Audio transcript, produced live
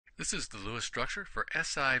This is the Lewis structure for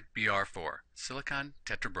SiBr4, silicon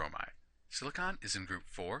tetrabromide. Silicon is in group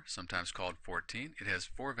 4, sometimes called 14. It has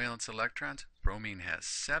 4 valence electrons. Bromine has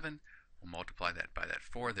 7. We'll multiply that by that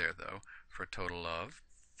 4 there, though, for a total of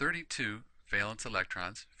 32 valence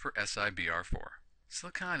electrons for SiBr4.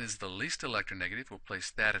 Silicon is the least electronegative. We'll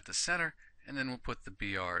place that at the center, and then we'll put the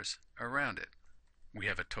BRs around it. We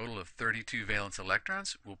have a total of 32 valence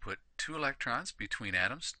electrons. We'll put 2 electrons between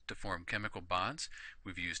atoms to form chemical bonds.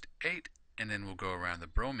 We've used 8, and then we'll go around the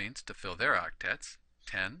bromines to fill their octets,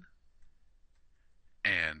 10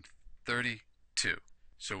 and 32.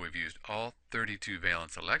 So we've used all 32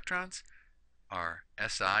 valence electrons. Our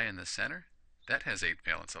Si in the center, that has 8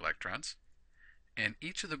 valence electrons. And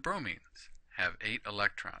each of the bromines have 8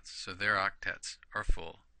 electrons, so their octets are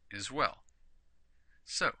full as well.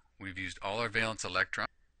 So we've used all our valence electrons,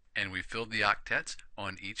 and we've filled the octets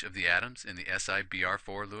on each of the atoms in the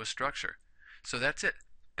SiBr4 Lewis structure. So that's it.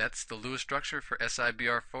 That's the Lewis structure for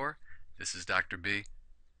SiBr4. This is Dr. B.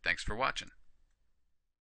 Thanks for watching.